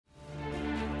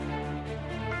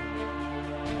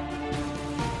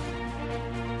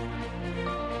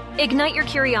Ignite your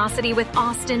curiosity with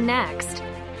Austin Next.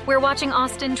 We're watching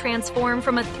Austin transform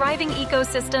from a thriving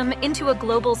ecosystem into a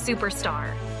global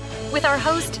superstar. With our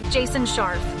host, Jason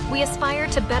Scharf, we aspire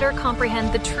to better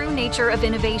comprehend the true nature of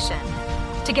innovation.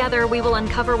 Together, we will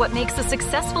uncover what makes a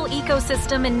successful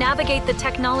ecosystem and navigate the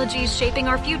technologies shaping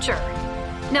our future.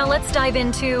 Now let's dive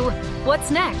into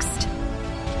what's next.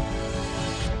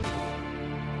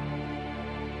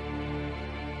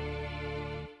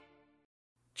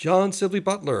 John Sibley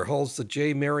Butler holds the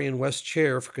J. Marion West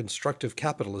Chair for Constructive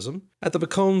Capitalism at the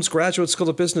McCombs Graduate School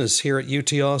of Business here at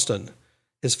UT Austin.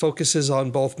 His focus is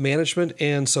on both management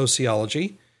and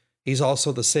sociology. He's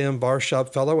also the Sam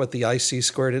Barshop Fellow at the IC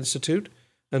Squared Institute,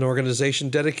 an organization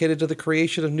dedicated to the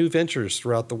creation of new ventures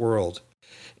throughout the world.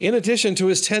 In addition to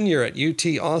his tenure at UT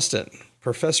Austin,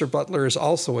 Professor Butler is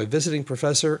also a visiting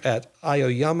professor at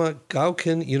Aoyama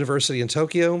Gakuin University in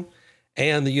Tokyo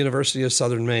and the University of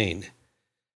Southern Maine.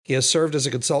 He has served as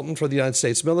a consultant for the United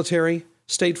States military,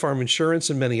 State Farm Insurance,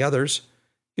 and many others.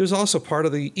 He was also part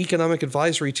of the economic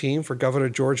advisory team for Governor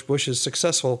George Bush's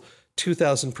successful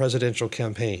 2000 presidential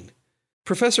campaign.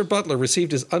 Professor Butler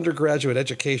received his undergraduate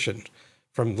education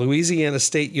from Louisiana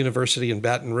State University in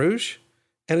Baton Rouge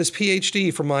and his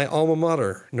PhD from my alma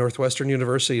mater, Northwestern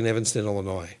University in Evanston,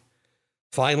 Illinois.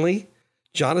 Finally,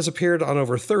 John has appeared on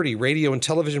over 30 radio and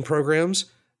television programs,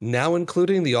 now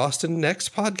including the Austin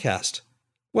Next podcast.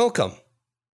 Welcome.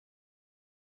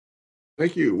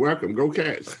 Thank you. Welcome. Go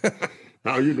Cats.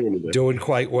 How are you doing today? Doing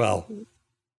quite well.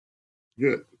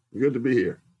 Good. Good to be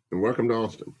here. And welcome to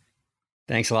Austin.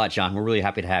 Thanks a lot, John. We're really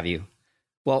happy to have you.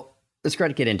 Well, let's try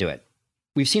to get into it.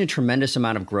 We've seen a tremendous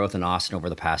amount of growth in Austin over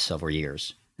the past several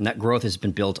years. And that growth has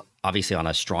been built, obviously, on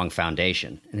a strong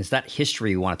foundation. And it's that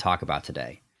history we want to talk about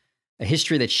today. A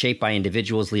history that's shaped by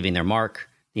individuals leaving their mark,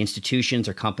 the institutions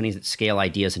or companies that scale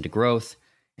ideas into growth,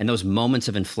 and those moments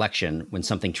of inflection when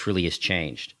something truly has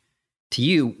changed. To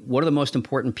you, what are the most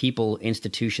important people,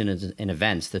 institutions, and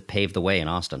events that paved the way in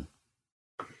Austin?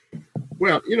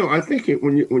 Well, I think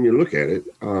when you look at it,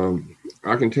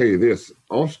 I can tell you this.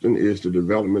 Austin is the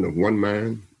development of one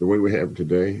man, the way we have it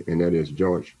today, and that is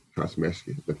George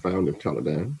Kosmetsky, the founder of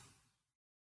Teledyne.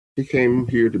 He came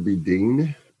here to be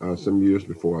dean some years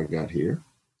before I got here.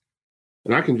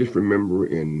 And I can just remember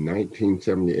in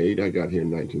 1978, I got here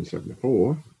in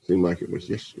 1974, seemed like it was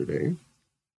yesterday,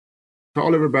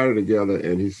 called everybody together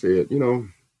and he said,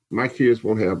 my kids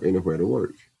won't have anywhere to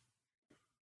work.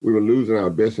 We were losing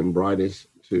our best and brightest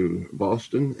to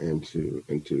Boston and to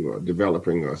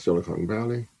developing Silicon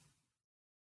Valley,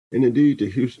 and indeed to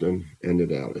Houston and to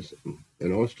Dallas.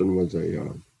 And Austin was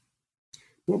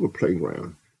more of a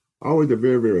playground, always a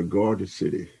very, very gorgeous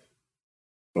city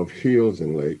of hills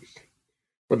and lakes.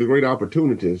 But the great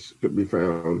opportunities could be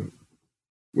found,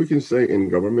 we can say, in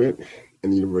government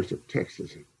and the University of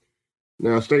Texas.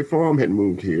 Now, State Farm had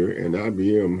moved here and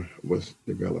IBM was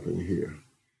developing here.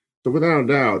 So without a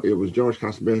doubt, it was George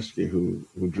Kosmetsky who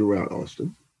drew out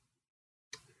Austin.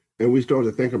 And we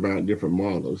started to think about different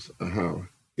models of how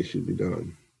it should be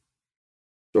done.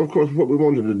 So, of course, what we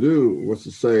wanted to do was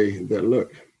to say that,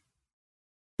 look,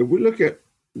 if we look at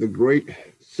the great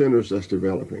centers that's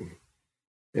developing,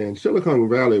 and Silicon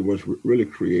Valley was really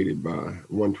created by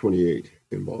 128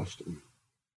 in Boston.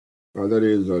 That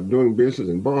is, doing business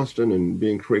in Boston and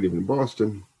being creative in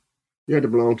Boston, you had to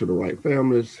belong to the right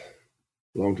families,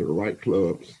 belong to the right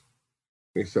clubs,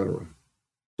 etc.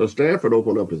 So Stanford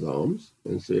opened up his arms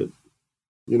and said,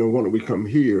 why don't we come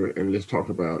here and let's talk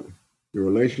about the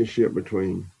relationship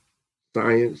between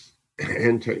science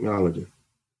and technology.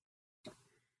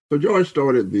 So George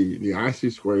started the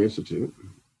IC Square Institute,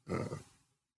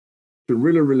 to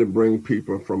really bring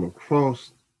people from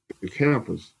across the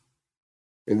campus.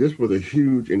 And this was a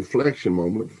huge inflection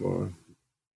moment for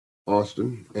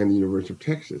Austin and the University of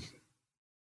Texas.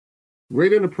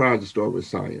 Great enterprises start with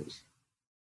science.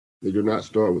 They do not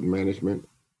start with management,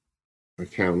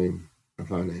 accounting, or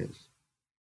finance.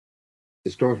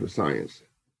 It starts with science.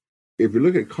 If you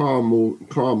look at Carl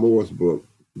Moore's book,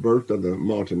 Birth of the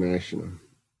Multinational,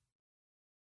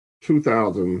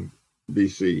 2000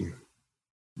 BC,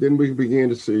 then we began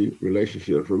to see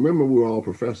relationships. Remember, we were all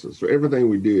professors, so everything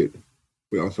we did,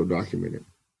 we also documented.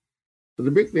 So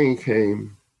the big thing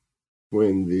came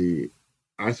when the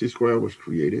IC Square was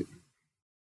created.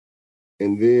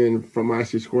 And then from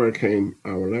IC Square came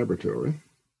our laboratory,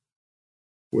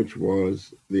 which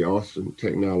was the Austin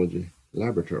Technology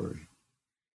Laboratory.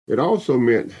 It also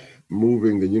meant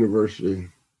moving the university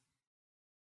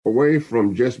away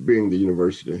from just being the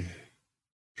university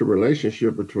to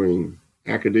relationship between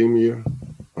academia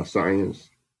or science,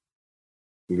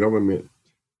 government,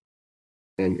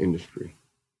 and industry.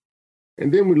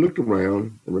 And then we looked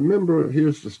around, and remember,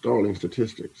 here's the startling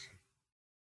statistics.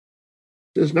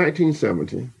 Since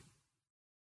 1970,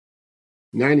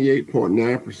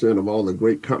 98.9% of all the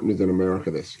great companies in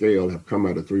America that scaled have come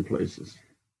out of three places.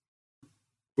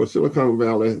 For Silicon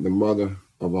Valley, the mother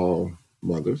of all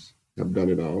mothers, have done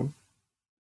it all,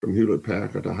 from Hewlett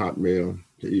Packard to Hotmail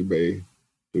to eBay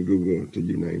to Google to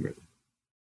you name it.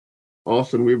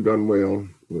 Austin, we've done well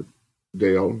with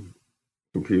Dell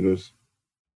Computers,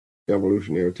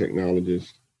 Evolutionary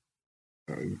Technologies,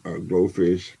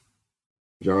 Glowfish.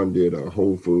 John did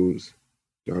Whole Foods.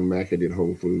 John Mackey did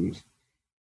Whole Foods.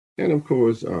 And of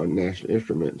course, National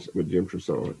Instruments with Jim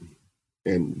Tressard,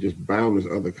 and just boundless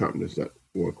other companies that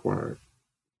were acquired.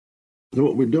 So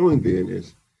what we're doing then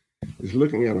is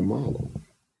looking at a model.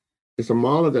 It's a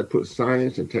model that puts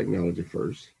science and technology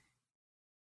first.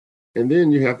 And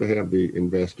then you have to have the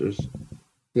investors.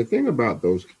 The thing about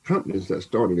those companies that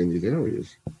started in these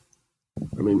areas,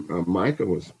 I mean, Micah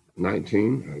was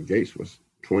 19, Gates was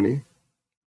 20.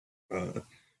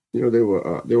 They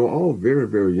were all very,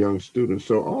 very young students.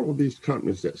 So all of these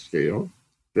companies that scale,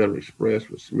 Federal Express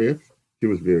with Smith, he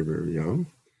was very, very young.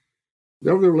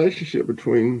 There was a relationship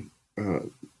between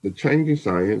the changing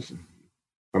science,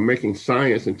 making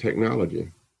science and technology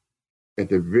at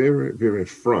the very, very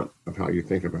front of how you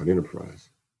think about enterprise.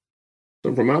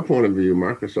 So from my point of view,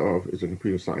 Microsoft is a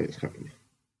computer science company.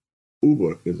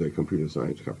 Uber is a computer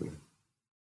science company.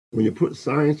 When you put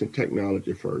science and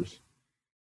technology first,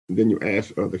 then you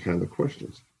ask other kinds of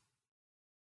questions.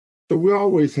 So we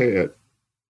always had,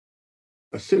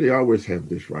 a city always had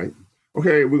this, right?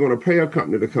 Okay, we're going to pay a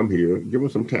company to come here, give them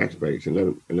some tax base, and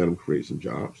let them create some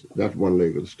jobs. That's one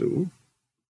leg of the stool.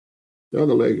 The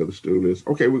other leg of the stool is,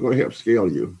 okay, we're going to help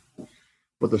scale you.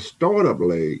 But the startup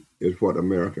leg is what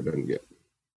America doesn't get.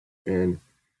 And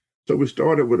so we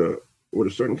started with a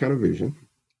certain kind of vision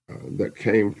that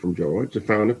came from George, the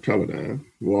founder of Teledyne,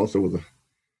 who also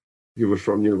he was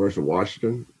from the University of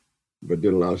Washington, but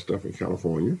did a lot of stuff in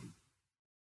California.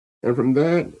 And from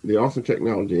that, the Austin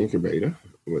Technology Incubator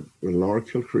with Laura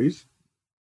Kilcrease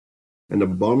and a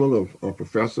bundle of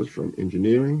professors from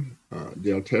engineering,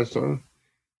 Dale Tessar,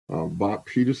 Bob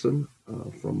Peterson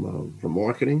from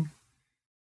marketing.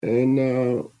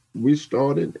 And we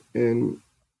started, and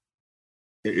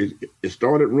it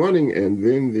started running, and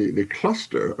then the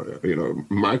cluster,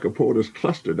 Michael Porter's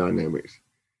cluster dynamics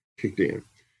kicked in.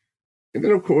 And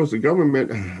then, of course, the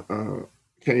government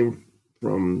came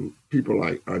from people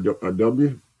like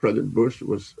R.W. President Bush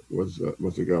was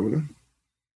the governor,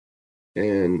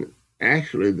 and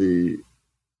actually the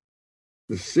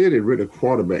city really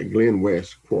quarterbacked. Glenn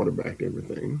West quarterbacked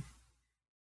everything,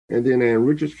 and then Ann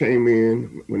Richards came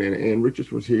in when Ann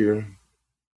Richards was here,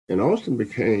 and Austin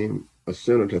became a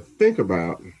center to think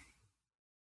about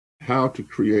how to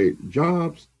create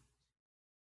jobs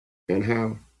and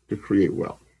how to create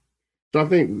wealth. So I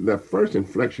think the first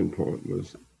inflection point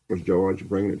was George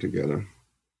bringing it together,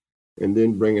 and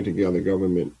then bringing together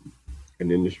government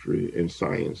and industry and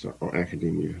science or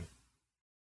academia.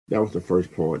 That was the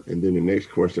first point. And then the next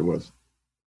question was,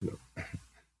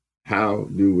 how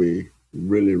do we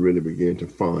really, really begin to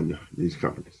fund these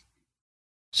companies?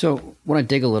 So I want to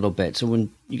dig a little bit. So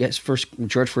when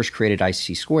George first created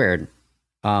IC Squared,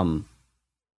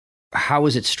 how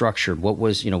was it structured? What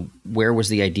was, where was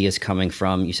the ideas coming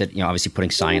from? You said, obviously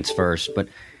putting science first, but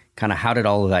kind of how did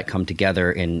all of that come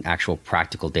together in actual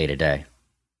practical day to day?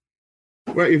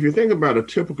 Well, if you think about a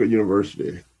typical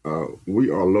university,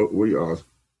 we're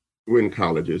in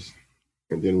colleges,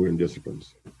 and then we're in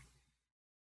disciplines.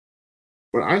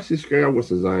 What IC Squared was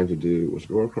designed to do was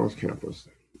go across campus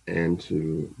and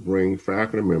to bring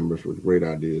faculty members with great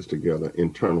ideas together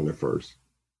internally first.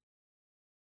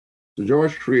 So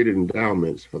George created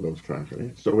endowments for those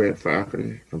faculty. So we had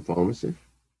faculty from pharmacy,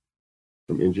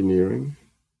 from engineering,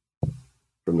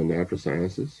 from the natural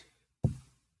sciences,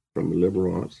 from the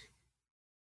liberal arts,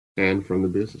 and from the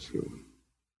business school.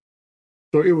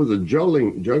 So it was a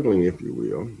juggling, if you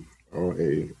will, or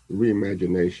a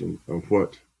reimagination of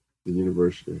what the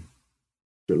university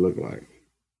should look like.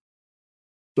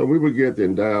 So we would get the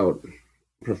endowed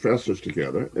professors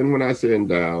together. And when I say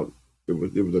endowed, it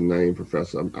was a named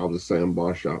professor. I was Sam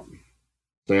Barshop.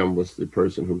 Sam was the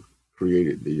person who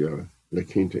created the La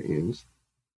Quinta Inns.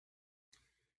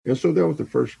 And so that was the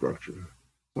first structure.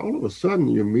 All of a sudden,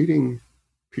 you're meeting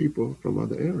people from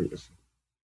other areas.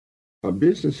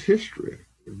 Business history,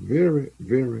 very,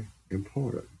 very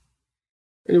important.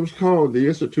 And it was called the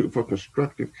Institute for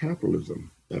Constructive Capitalism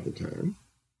at the time.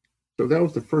 So that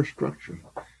was the first structure.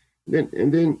 Then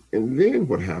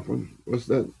what happened was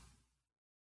that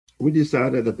we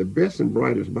decided that the best and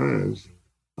brightest minds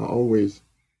are always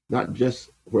not just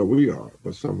where we are,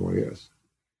 but somewhere else.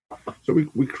 So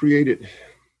we created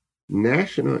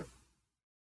national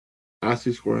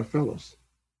IC Square Fellows,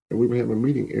 and we would have a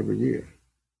meeting every year.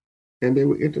 And they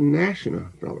were international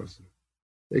fellows.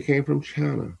 They came from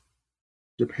China,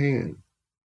 Japan,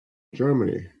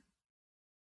 Germany,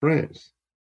 France,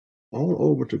 all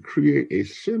over to create a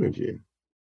synergy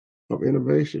of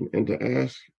innovation and to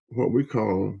ask what we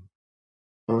call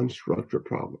unstructured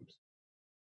problems.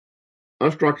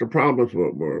 Unstructured problems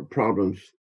were problems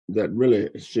that really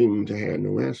seemed to have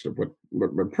no answer. But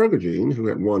Prigogine, who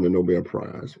had won the Nobel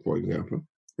Prize, for example,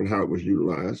 and how it was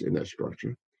utilized in that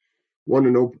structure, won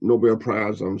the Nobel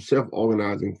Prize on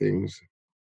self-organizing things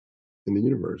in the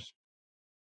universe.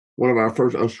 One of our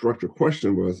first unstructured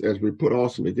questions was, as we put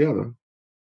Austin together,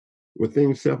 were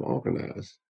things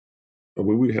self-organized, or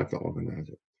would we have to organize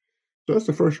it? So that's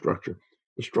the first structure.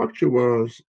 The structure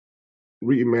was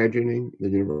reimagining the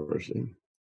university,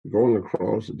 going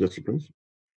across the disciplines,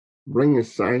 bringing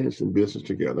science and business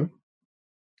together.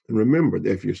 And remember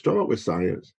that if you start with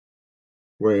science,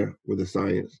 where would the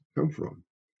science come from?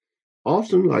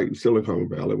 Austin, like Silicon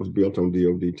Valley, was built on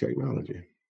DoD technology.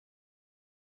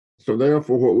 So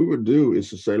therefore, what we would do is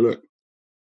to say, look,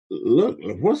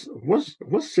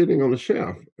 what's sitting on the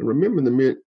shelf? And remember, in the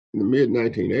mid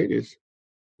 1980s,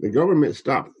 the government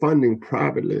stopped funding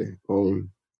privately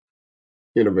on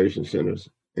innovation centers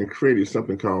and created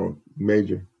something called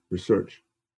major research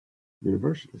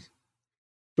universities.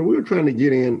 So we were trying to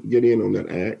get in on that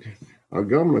act.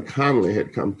 Governor Connolly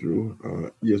had come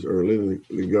through years earlier,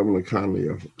 the Governor Connolly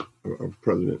of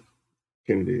President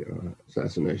Kennedy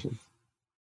assassination.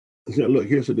 He said, look,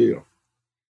 here's the deal.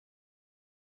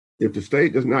 If the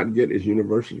state does not get its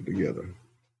university together,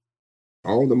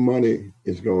 all the money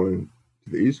is going to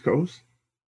the East Coast,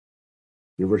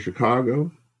 University of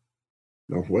Chicago,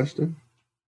 Northwestern,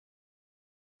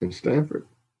 and Stanford,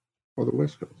 or the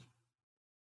West Coast.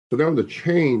 So that was a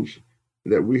change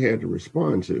that we had to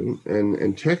respond to.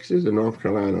 And Texas and North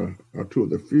Carolina are two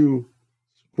of the few,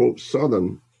 quote,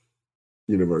 Southern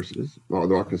universities,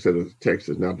 although I consider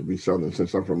Texas not to be Southern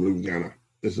since I'm from Louisiana.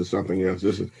 This is something else.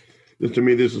 This to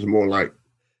me, this is more like,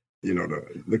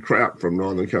 the crap from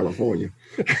Northern California.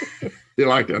 You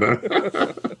like that,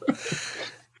 huh?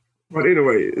 But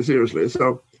anyway, seriously.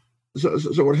 So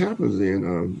what happens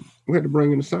then, we had to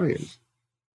bring in the science.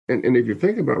 And if you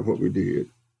think about what we did,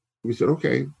 we said,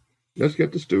 okay, let's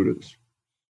get the students.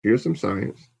 Here's some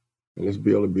science, and let's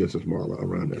build a business model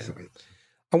around that science.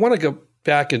 I want to go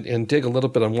back and dig a little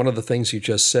bit on one of the things you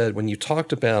just said. When you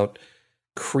talked about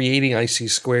creating IC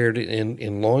Squared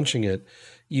and launching it,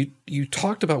 you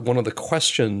talked about one of the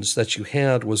questions that you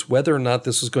had was whether or not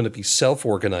this was going to be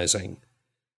self-organizing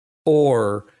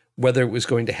or whether it was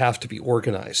going to have to be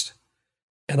organized.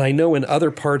 And I know in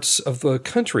other parts of the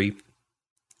country,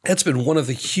 that's been one of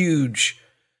the huge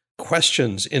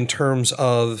questions in terms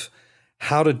of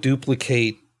how to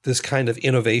duplicate this kind of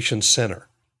innovation center.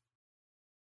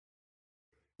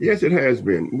 Yes, it has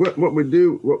been. What we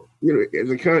do,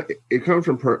 it comes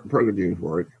from Prigogine's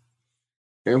work.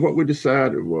 And what we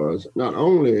decided was not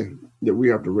only that we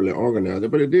have to really organize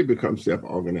it, but it did become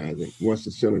self-organizing once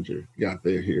the synergy got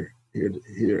there here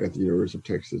at the University of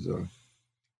Texas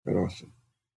at Austin.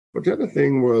 But the other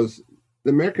thing was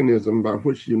the mechanism by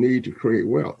which you need to create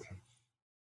wealth.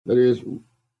 That is,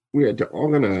 we had to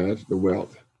organize the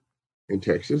wealth in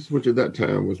Texas, which at that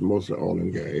time was mostly oil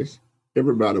and gas.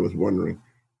 Everybody was wondering,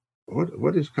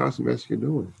 what is Kosmetsky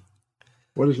doing?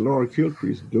 What is Laura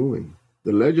Kilcrease doing?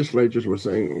 The legislatures were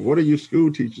saying, what are you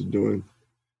school teachers doing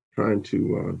trying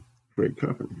to create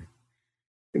company?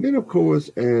 And then, of course,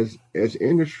 as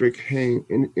industries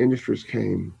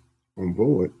came on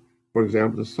board, for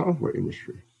example, the software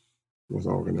industry was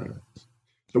organized.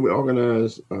 So we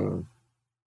organized an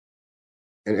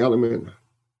element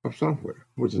of software,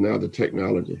 which is now the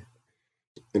technology.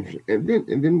 And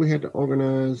then we had to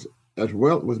organize, as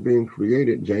wealth was being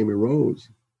created, Jamie Rhodes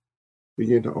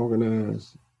began to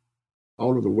organize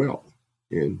all of the wealth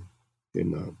in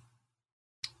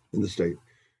the state.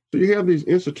 So you have these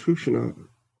institutional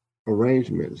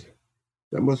arrangements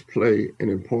that must play an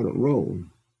important role.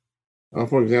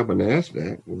 For example,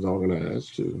 NASDAQ was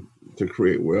organized to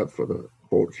create wealth for the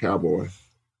quote cowboy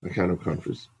kind of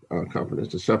companies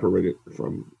to separate it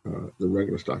from the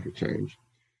regular stock exchange.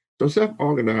 So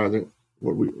self-organizing,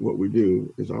 what we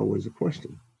do is always a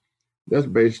question. That's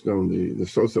based on the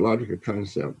sociological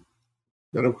concept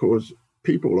that, of course,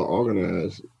 people are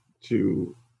organized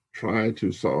to try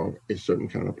to solve a certain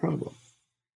kind of problem.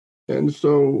 And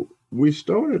so we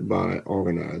started by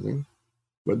organizing,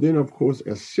 but then, of course,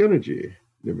 as synergy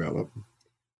developed,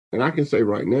 And I can say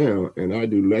right now, and I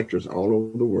do lectures all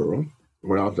over the world.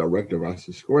 When I was director of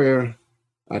IC Square,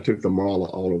 I took the model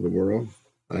all over the world.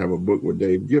 I have a book with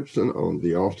Dave Gibson on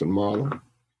the Austin model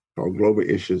called Global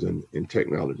Issues in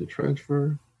Technology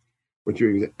Transfer. But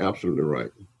you're absolutely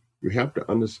right. You have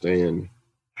to understand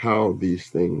how these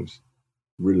things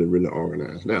really, really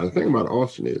organize. Now, the thing about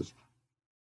Austin is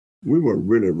we were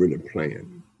really, really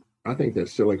planned. I think that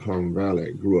Silicon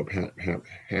Valley grew up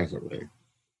haphazardly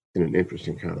in an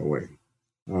interesting kind of way.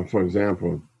 For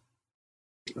example,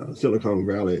 Silicon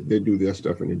Valley, they do their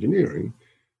stuff in engineering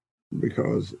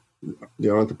because the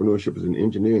entrepreneurship is in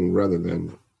engineering rather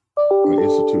than an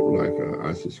institute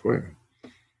like IC Square.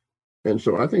 And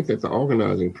so I think that the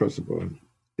organizing principle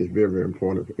is very, very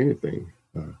important for anything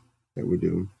that we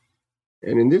do.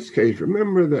 And in this case,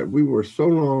 remember that we were so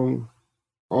long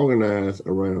organized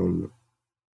around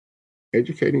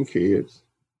educating kids,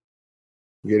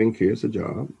 getting kids a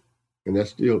job, and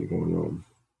that's still going on.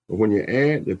 But when you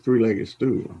add the three-legged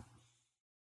stool,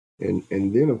 and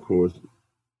then of course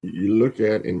you look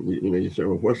at and you say,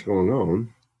 well, what's going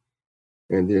on?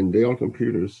 And then Dell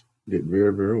Computers did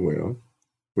very, very well,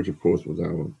 which of course was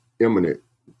our eminent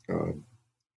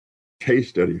case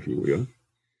study, if you will.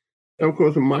 And of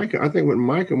course, I think when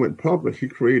Micah went public, he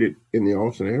created in the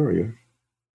Austin area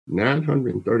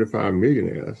 935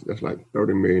 millionaires. That's like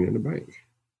 30 million in the bank.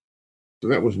 So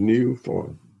that was new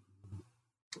for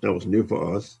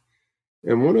us.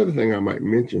 And one other thing I might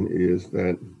mention is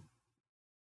that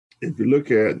if you look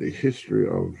at the history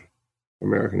of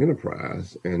American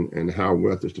enterprise and how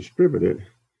wealth is distributed,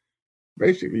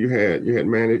 basically you had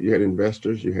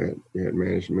investors, you had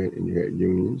management, and you had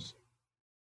unions,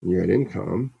 and you had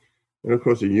income. And of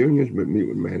course, the unions would meet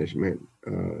with management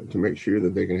to make sure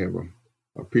that they can have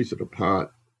a piece of the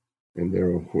pot. And there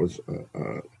are, of course,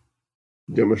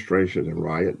 demonstrations and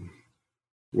riot.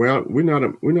 Well, we're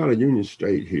not a union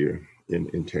state here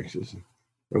in Texas.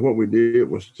 And what we did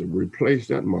was to replace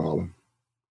that model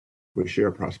with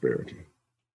shared prosperity.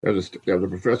 There was a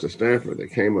professor at Stanford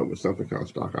that came up with something called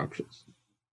stock options.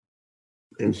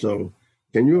 And so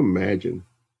can you imagine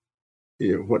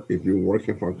if you're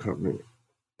working for a company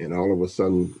and all of a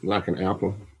sudden, like an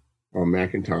Apple or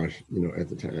Macintosh, at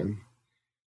the time,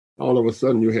 all of a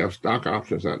sudden you have stock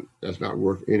options that's not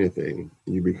worth anything.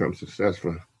 You become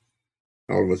successful.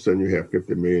 All of a sudden you have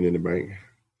 50 million in the bank.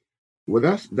 Well,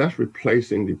 that's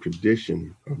replacing the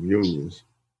tradition of unions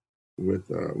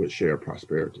with shared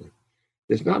prosperity.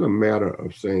 It's not a matter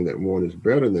of saying that one is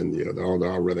better than the other,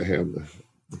 although I'd rather have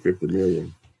the 50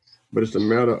 million, but it's a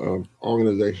matter of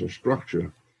organization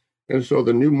structure. And so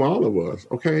the new model was,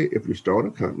 okay, if you start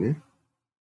a company,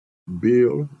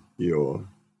 build your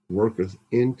workers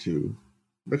into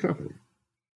the company.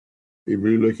 If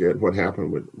you look at what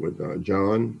happened with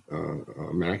John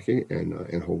Mackey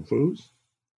and Whole Foods,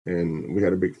 and we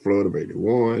had a big flood of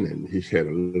 81, and he had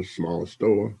a little smaller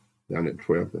store down at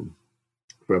 12th and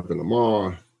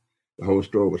Lamar. The whole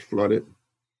store was flooded,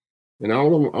 and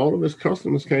all of his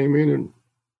customers came in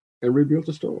and rebuilt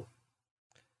the store.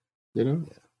 Yeah.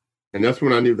 And that's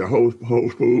when I knew the Whole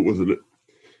Food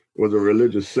was a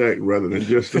religious sect rather than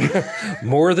just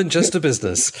more than just a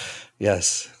business.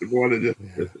 Yes. More than just a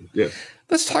business. Yes.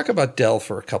 Let's talk about Dell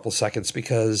for a couple seconds,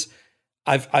 because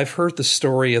I've heard the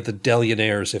story of the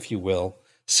Dellionaires, if you will,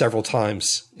 several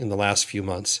times in the last few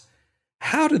months.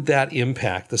 How did that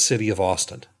impact the city of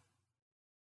Austin?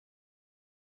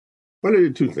 Well, it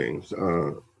did two things.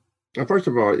 First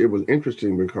of all, it was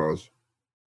interesting because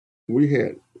we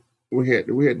had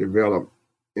developed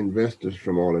investors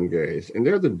from oil and gas, and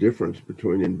there's a difference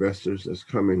between investors that's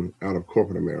coming out of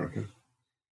corporate America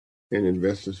and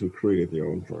investors who created their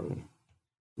own firm.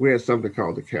 We had something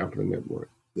called the Capital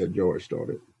Network that George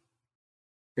started,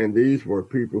 and these were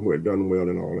people who had done well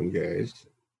in oil and gas.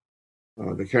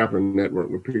 The Capital Network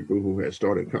were people who had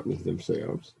started companies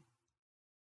themselves.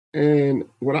 And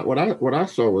what I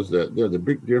saw was that there's a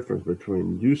big difference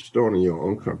between you starting your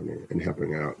own company and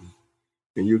helping out,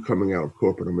 and you coming out of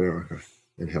corporate America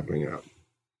and helping out.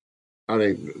 I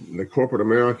think the corporate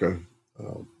America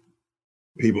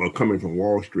people are coming from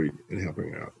Wall Street and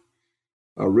helping out.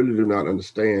 I really do not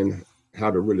understand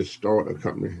how to really start a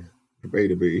company from A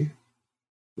to B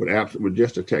with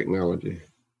just the technology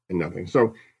and nothing.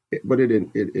 So, but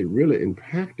it really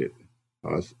impacted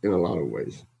us in a lot of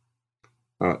ways.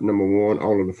 Number one,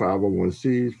 all of the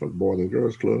 501c for the Boys and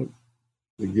Girls Club,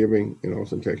 the giving in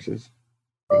Austin, Texas,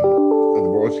 the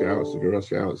Boy Scouts, the Girl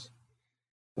Scouts,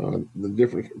 the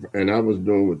different, and I was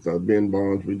doing with Ben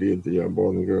Barnes, we did the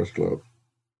Boys and Girls Club.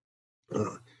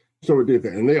 So we did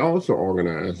that. And they also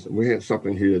organized, we had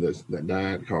something here that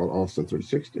died called Austin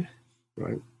 360,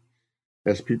 right?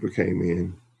 as people came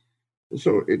in.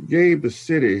 So it gave the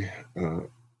city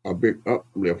a big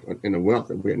uplift in the wealth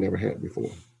that we had never had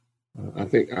before. I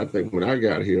think when I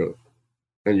got here,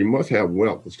 and you must have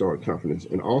wealth to start companies,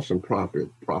 and Austin proper,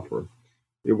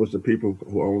 it was the people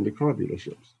who owned the car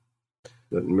dealerships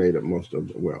that made up most of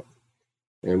the wealth.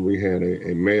 And we had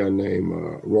a mayor named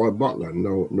Roy Butler,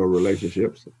 no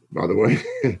relationships, by the way,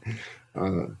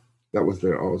 that was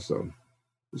there also.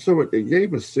 So it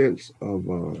gave a sense of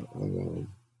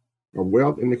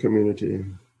wealth in the community,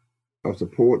 of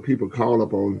support. People called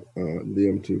upon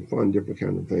them to fund different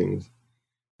kinds of things.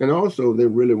 And also, they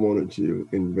really wanted to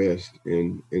invest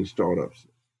in startups.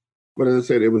 But as I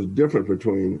said, it was different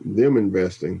between them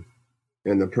investing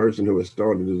and the person who had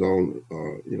started his own,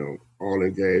 oil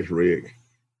and gas rig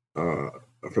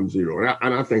from zero.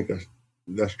 And I think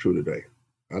that's true today.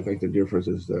 I think the difference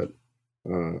is that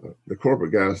the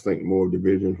corporate guys think more of the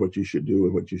vision, what you should do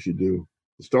and what you should do.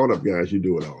 The startup guys, you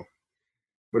do it all.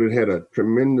 But it had a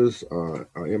tremendous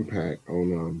impact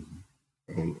on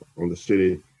the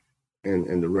city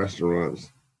and the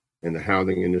restaurants and the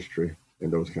housing industry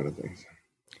and those kind of things.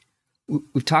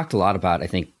 We've talked a lot about, I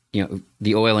think,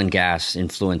 the oil and gas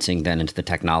influencing then into the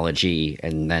technology,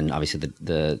 and then obviously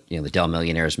the Dell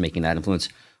millionaires making that influence.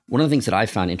 One of the things that I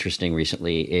found interesting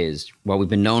recently is, while we've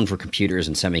been known for computers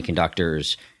and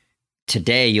semiconductors,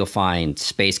 today you'll find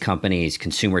space companies,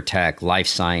 consumer tech, life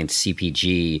science,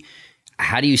 CPG.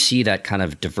 How do you see that kind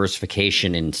of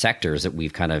diversification in sectors that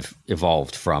we've kind of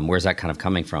evolved from? Where's that kind of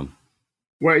coming from?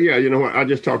 Well, yeah, you know what? I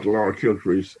just talked to Laura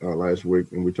Kilcrease last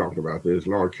week, and we talked about this.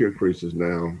 Laura Kilcrease is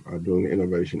now doing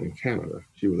innovation in Canada.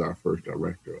 She was our first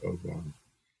director of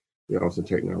the Austin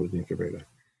Technology Incubator.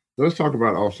 So let's talk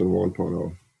about Austin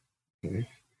 1.0. Okay.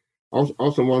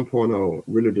 Austin 1.0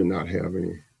 really did not have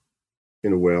any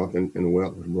wealth, and the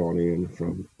wealth was brought in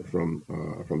from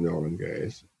the oil and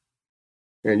gas.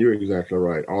 And you're exactly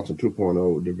right. Austin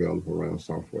 2.0 developed around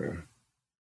software.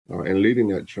 And leading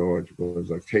that charge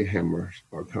was Kay Hammer's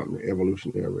company,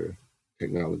 Evolutionary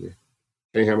Technology.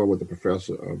 Kay Hammer was a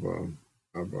professor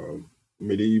of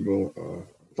medieval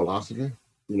philosophy.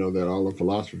 You know that all the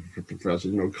philosophy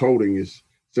professors, coding is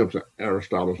simply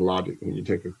Aristotle's logic when you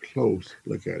take a close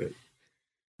look at it.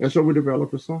 And so we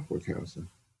developed a software council,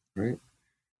 right?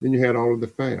 Then you had all of the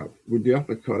fab. We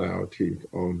definitely cut our teeth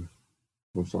on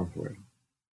software.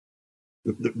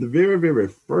 The very, very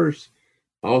first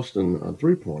Austin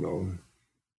 3.0,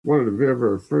 one of the very,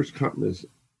 very first companies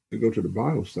to go to the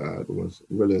bio side was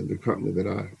really the company that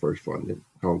I first funded,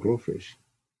 called Glowfish.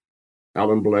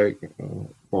 Alan Blake,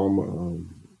 former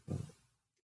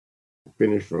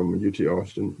finished from UT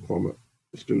Austin, former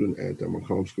student at the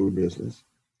Macomb School of Business,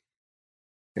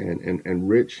 and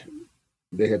Rich,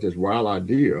 they had this wild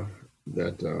idea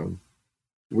that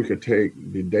we could take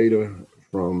the data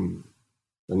from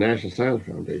the National Science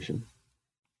Foundation,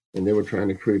 and they were trying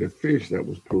to create a fish that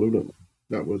was pollutant,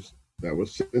 that was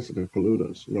sensitive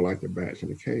pollutants, like the bats in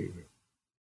the cave.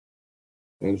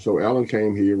 And so Alan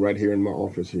came here, right here in my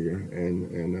office here,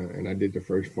 and I did the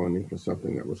first funding for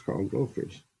something that was called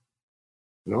Glowfish.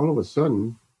 And all of a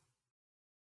sudden,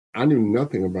 I knew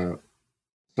nothing about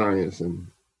science and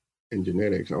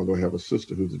genetics, although I have a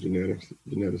sister who's a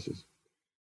geneticist.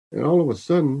 And all of a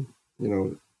sudden,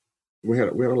 we had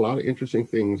a lot of interesting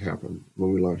things happen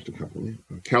when we launched the company.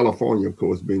 California, of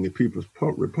course, being the People's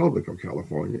Republic of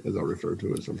California, as I refer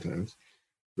to it sometimes,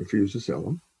 refused to sell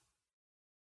them.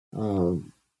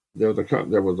 There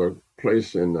was a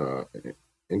place in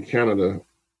Canada.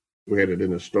 We had it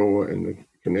in a store, and the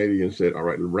Canadian said, "All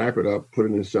right, wrap it up, put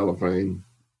it in cellophane,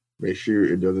 make sure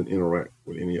it doesn't interact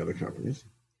with any other companies."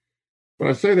 But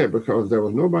I say that because there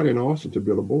was nobody in Austin to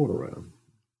build a board around.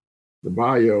 The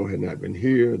bio had not been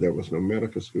here. There was no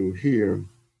medical school here.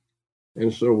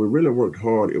 And so we really worked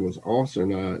hard. It was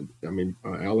Austin and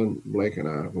Alan Blake and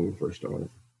I, when we first started.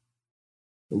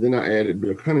 And then I added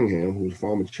Bill Cunningham, who was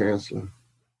former chancellor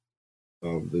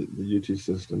of the UT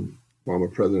system, former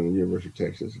president of the University of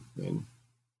Texas, and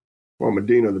former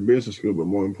dean of the business school, but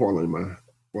more importantly,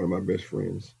 one of my best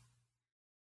friends.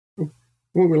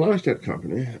 When we launched that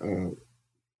company,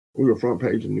 we were front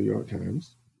page of the New York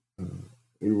Times.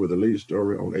 We were the lead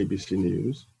story on ABC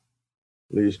News,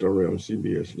 lead story on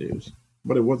CBS News,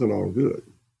 but it wasn't all good.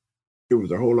 It was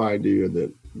the whole idea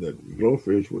that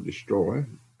Glowfish would destroy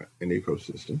an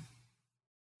ecosystem,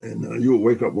 and you would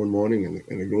wake up one morning and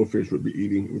the Glowfish would be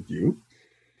eating with you.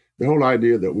 The whole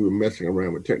idea that we were messing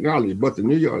around with technology, but the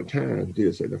New York Times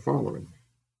did say the following: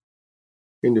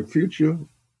 in the future,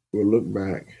 we'll look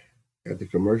back at the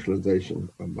commercialization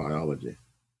of biology,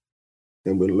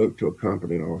 and we'll look to a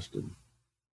company in Austin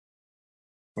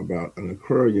about an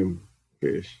aquarium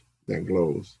fish that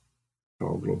glows,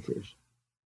 called GloFish.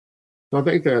 So I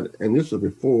think that, and this was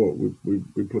before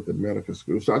we put the medical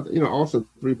school. So, Austin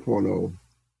 3.0,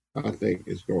 I think,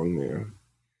 is going there.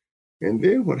 And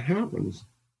then what happens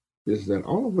is that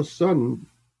all of a sudden,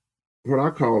 what I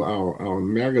call our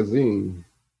magazine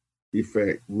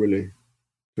effect really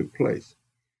took place.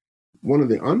 One of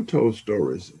the untold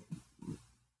stories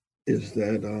is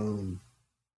that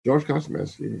George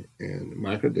Kosmetsky and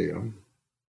Michael Dell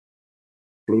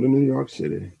flew to New York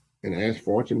City and asked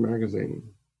Fortune magazine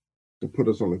to put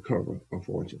us on the cover of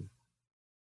Fortune.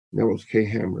 And that was Kay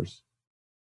Hammer's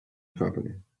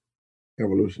company,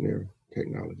 Evolutionary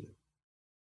Technology.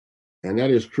 And that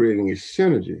is creating a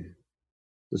synergy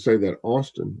to say that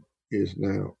Austin is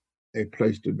now a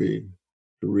place to be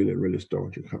to really, really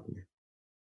start your company.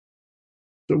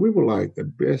 So we were like the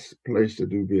best place to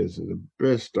do business, the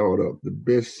best startup, the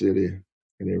best city,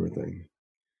 and everything.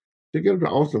 To get up to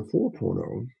Austin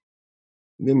 4.0,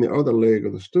 then the other leg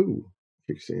of the stool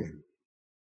kicks in.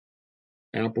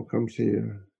 Apple comes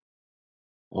here.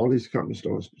 All these companies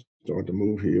start to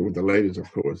move here, with the latest, of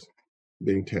course,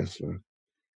 being Tesla.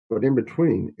 But in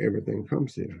between, everything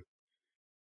comes here.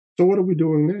 So what are we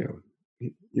doing now?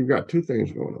 You've got two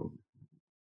things going on.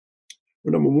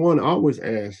 Well, number one, I always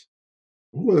ask,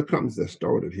 who are the companies that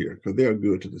started here? Because they're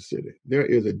good to the city. There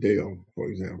is a Dell, for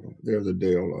example. There's a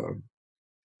Dell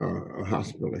a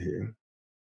hospital here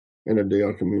and a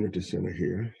Dell Community Center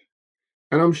here.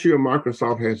 And I'm sure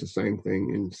Microsoft has the same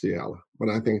thing in Seattle, but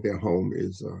I think their home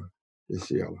is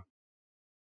Seattle.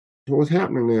 So what's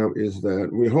happening now is that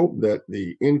we hope that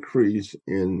the increase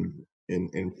in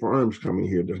firms coming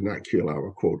here does not kill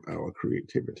our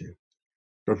creativity.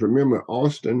 Because remember,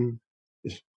 Austin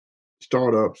is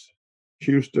startups,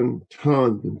 Houston,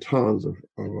 tons and tons of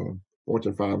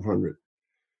Fortune 500.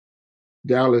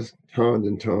 Dallas, tons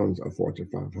and tons of Fortune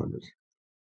 500s.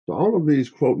 So all of these,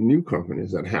 quote, new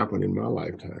companies that happened in my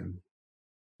lifetime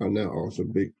are now also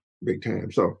big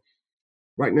time. So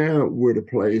right now, we're at a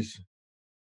place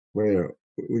where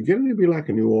we're getting to be like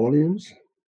a New Orleans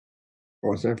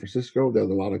or San Francisco. There's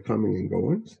a lot of coming and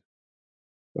goings.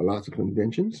 There are lots of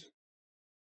conventions.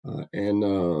 And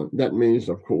that means,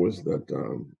 of course, that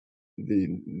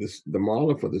the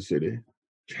model for the city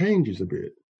changes a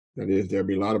bit. That is, there'll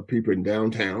be a lot of people in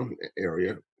downtown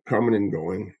area coming and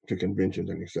going to conventions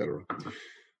and et cetera.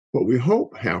 What we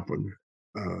hope happen,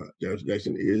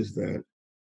 Jason, is that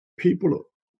people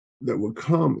that will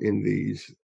come in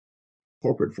these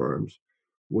corporate firms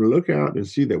will look out and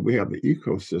see that we have the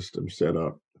ecosystem set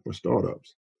up for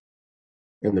startups.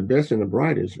 And the best and the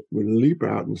brightest will leap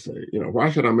out and say, why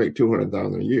should I make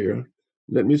 $200,000 a year?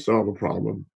 Let me solve a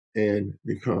problem and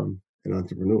become an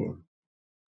entrepreneur.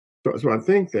 So I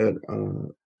think that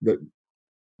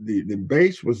the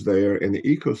base was there and the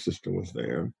ecosystem was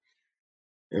there.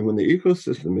 And when the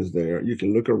ecosystem is there, you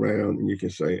can look around and you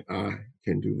can say, I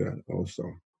can do that also.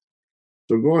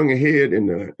 So going ahead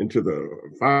into the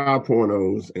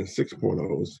 5.0s and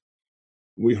 6.0s,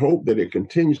 we hope that it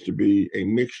continues to be a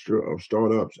mixture of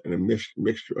startups and a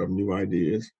mixture of new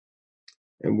ideas.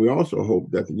 And we also hope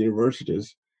that the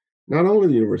universities, not only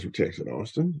the University of Texas at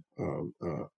Austin,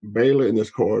 Baylor in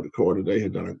this core today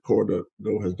has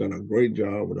done a great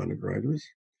job with undergraduates.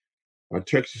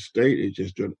 Texas State is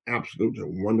just doing absolutely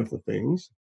wonderful things.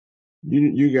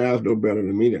 You guys know better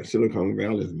than me that Silicon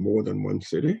Valley is more than one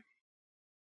city.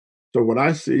 So what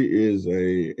I see is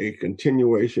a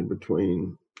continuation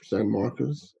between San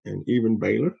Marcos and even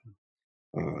Baylor,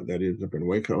 that is up in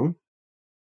Waco.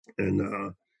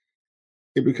 And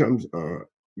it becomes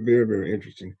very, very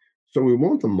interesting. So we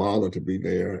want the model to be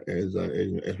there as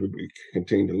we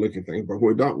continue to look at things. But what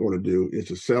we don't want to do is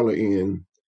to sell it in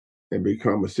and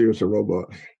become a series of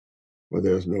robots where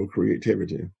there's no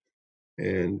creativity.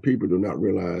 And people do not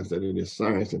realize that it is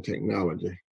science and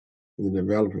technology in the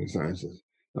developing sciences.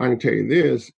 I can tell you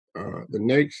this, the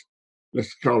next,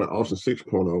 let's call it Austin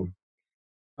 6.0,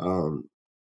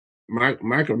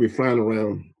 Mike will be flying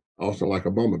around Austin like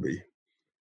a bumblebee.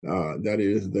 That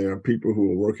is, there are people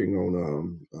who are working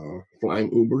on flying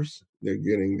Ubers. They're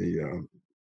getting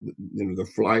the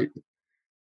flight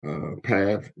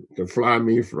path to fly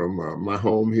me from my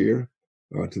home here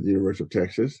to the University of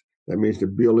Texas. That means the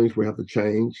buildings we have to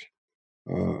change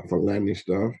for landing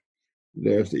stuff.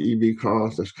 There's the EV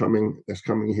cars that's coming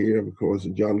here because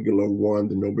John Gillow won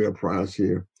the Nobel Prize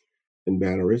here in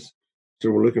batteries.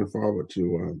 So we're looking forward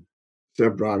to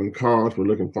self-driving cars. We're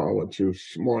looking forward to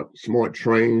smart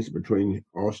trains between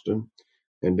Austin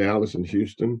and Dallas and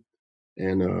Houston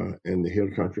and the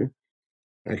Hill Country.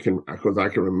 I can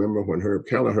remember when Herb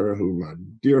Kelleher, who my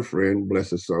dear friend,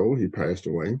 bless his soul, he passed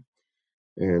away,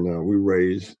 and we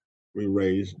raised We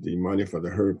raised the money for the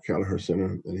Herb Kelleher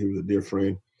Center, and he was a dear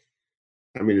friend.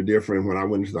 A dear friend, when I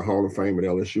went to the Hall of Fame at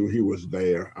LSU, he was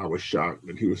there. I was shocked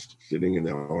that he was sitting in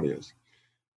the audience.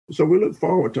 So we look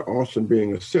forward to Austin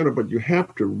being a center, but you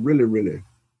have to really, really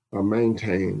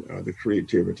maintain the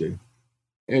creativity.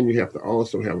 And you have to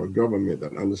also have a government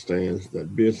that understands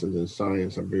that business and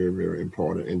science are very, very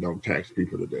important and don't tax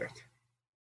people to death.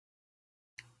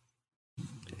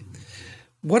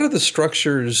 What are the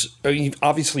structures?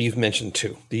 Obviously, you've mentioned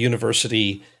two, the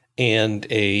university and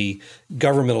a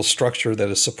governmental structure that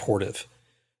is supportive.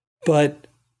 But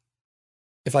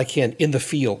if I can, in the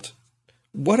field,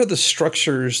 what are the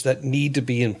structures that need to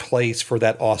be in place for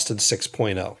that Austin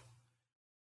 6.0?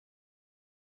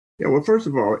 Yeah, well, first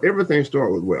of all, everything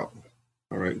starts with wealth,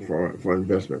 all right, for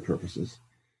investment purposes.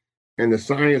 And the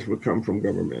science would come from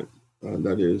government.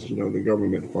 That is, the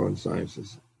government funds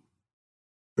sciences.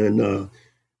 And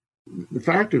the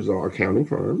factors are accounting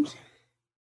firms,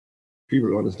 people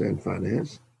who understand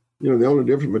finance. The only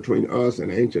difference between us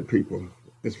and ancient people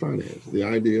is finance. The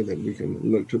idea that we can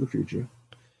look to the future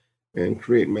and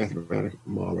create mathematical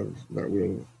models that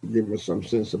will give us some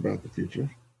sense about the future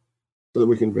so that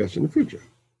we can invest in the future.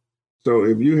 So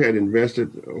if you had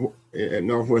invested at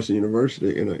Northwestern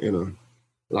University in a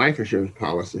life insurance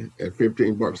policy at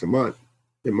 $15 a month,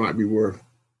 it might be worth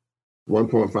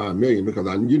 $1.5 million because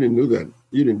you didn't do that.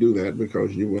 You didn't do that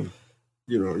because you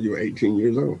were 18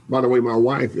 years old. By the way, my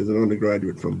wife is an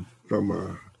undergraduate from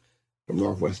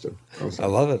Northwestern also. I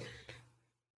love it.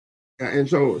 And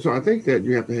so I think that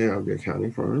you have to have the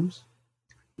accounting firms.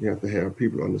 You have to have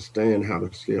people who understand how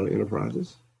to scale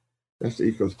enterprises. That's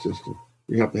the ecosystem.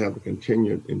 You have to have the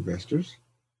continued investors.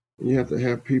 And you have to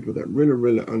have people that really,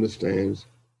 really understands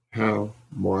how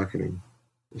marketing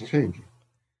is changing.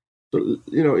 So,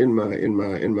 in my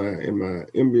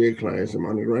MBA class, in my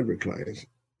undergraduate class,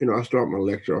 I start my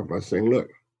lecture off by saying, look,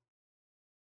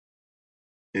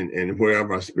 and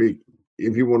wherever I speak,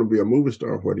 if you want to be a movie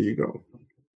star, where do you go?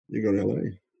 You go to LA.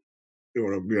 You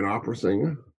want to be an opera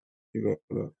singer, you go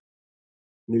to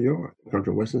New York.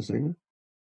 Country western singer,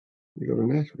 you go to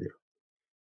Nashville.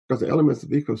 Because the elements of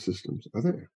ecosystems are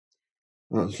there.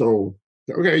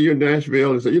 Okay, you're in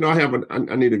Nashville. And say,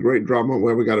 I need a great drummer.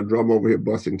 Well, we got a drummer over here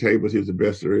busting tables. He's the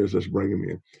best there is. Let's bring him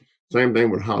in. Same thing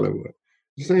with Hollywood.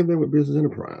 The same thing with business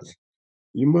enterprise.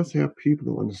 You must have people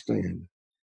who understand.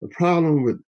 The problem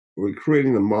with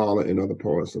creating the model in other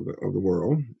parts of the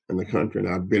world and the country, and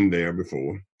I've been there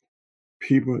before,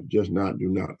 people just do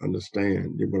not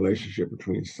understand the relationship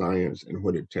between science and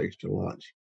what it takes to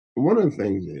launch. And one of the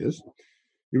things is,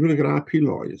 you look at IP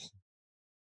lawyers.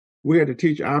 We had to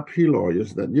teach IP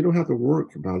lawyers that you don't have to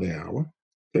work by the hour.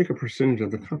 Take a percentage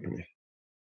of the company.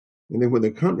 And then when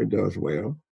the company does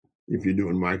well, if you're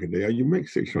doing Mike and Dale, you make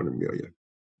 $600 million.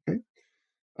 Okay.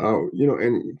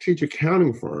 And teach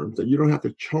accounting firms that you don't have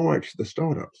to charge the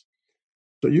startups.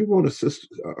 So you want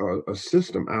a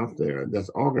system out there that's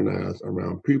organized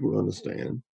around people who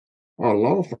understand, or a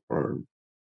law firm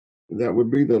that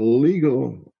would be the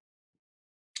legal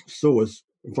source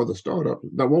for the startup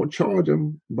that won't charge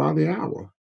them by the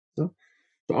hour. So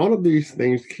all of these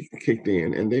things kicked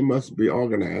in, and they must be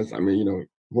organized.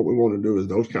 What we want to do is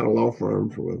those kind of law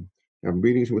firms will have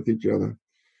meetings with each other.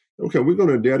 Okay, we're going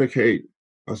to dedicate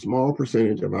a small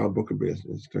percentage of our book of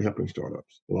business to helping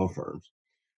startups, law firms.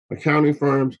 Accounting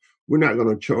firms, we're not going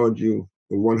to charge you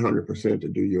the 100% to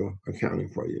do your accounting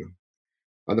for you.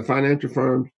 The financial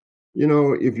firms,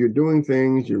 if you're doing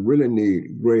things, you really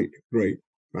need great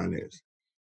finance.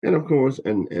 And of course,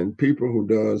 and people who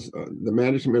does the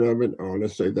management of it, or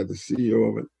let's say that the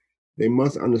CEO of it, they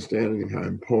must understand how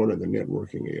important the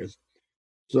networking is.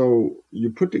 So you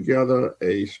put together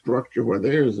a structure where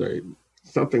there's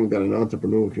something that an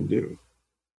entrepreneur can do.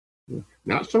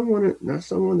 Not someone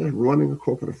that's running a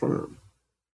corporate firm,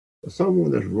 but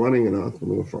someone that's running an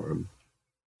entrepreneur firm,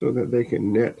 so that they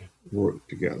can network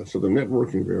together. So the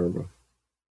networking variable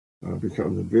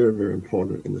becomes very, very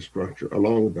important in the structure,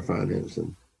 along with the finance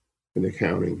and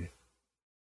accounting,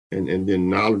 and then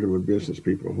knowledgeable business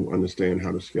people who understand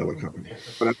how to scale a company.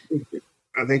 But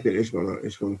I think that it's going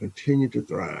to continue to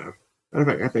thrive. In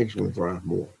fact, I think it's going to thrive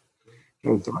more. It's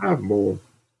going to thrive more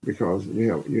because you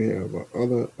have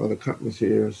other companies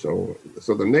here. So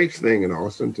the next thing in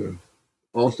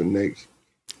Austin next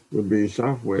would be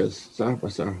South by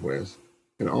Southwest,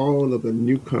 and all of the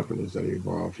new companies that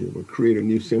evolve here will create a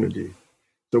new synergy.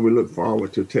 So we look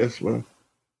forward to Tesla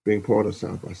being part of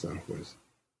South by Southwest.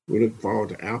 We look forward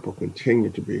to Apple continue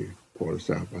to be part of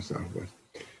South by Southwest,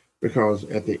 because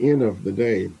at the end of the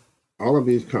day, all of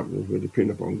these companies will depend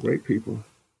upon great people,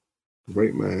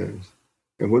 great minds,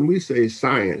 And when we say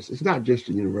science, it's not just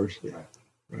a university,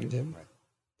 right? Yeah.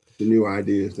 The new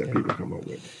ideas that people come up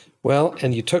with. Well,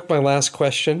 and you took my last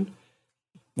question,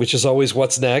 which is always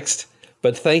what's next.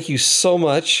 But thank you so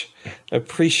much. I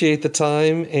appreciate the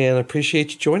time and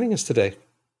appreciate you joining us today.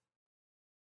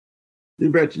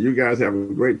 You bet you guys have a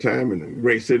great time in the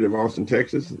great city of Austin,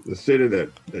 Texas, the city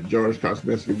that George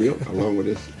Kosmetsky built along with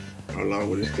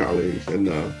his colleagues. And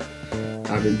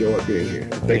I've enjoyed being here.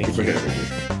 Thank you for having me.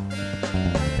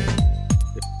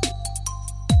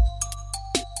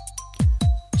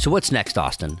 So what's next,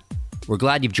 Austin? We're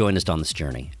glad you've joined us on this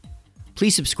journey.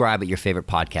 Please subscribe at your favorite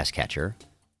podcast catcher,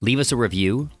 leave us a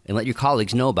review, and let your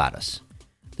colleagues know about us.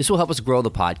 This will help us grow the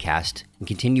podcast and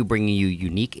continue bringing you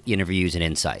unique interviews and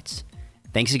insights.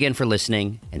 Thanks again for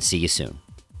listening, and see you soon.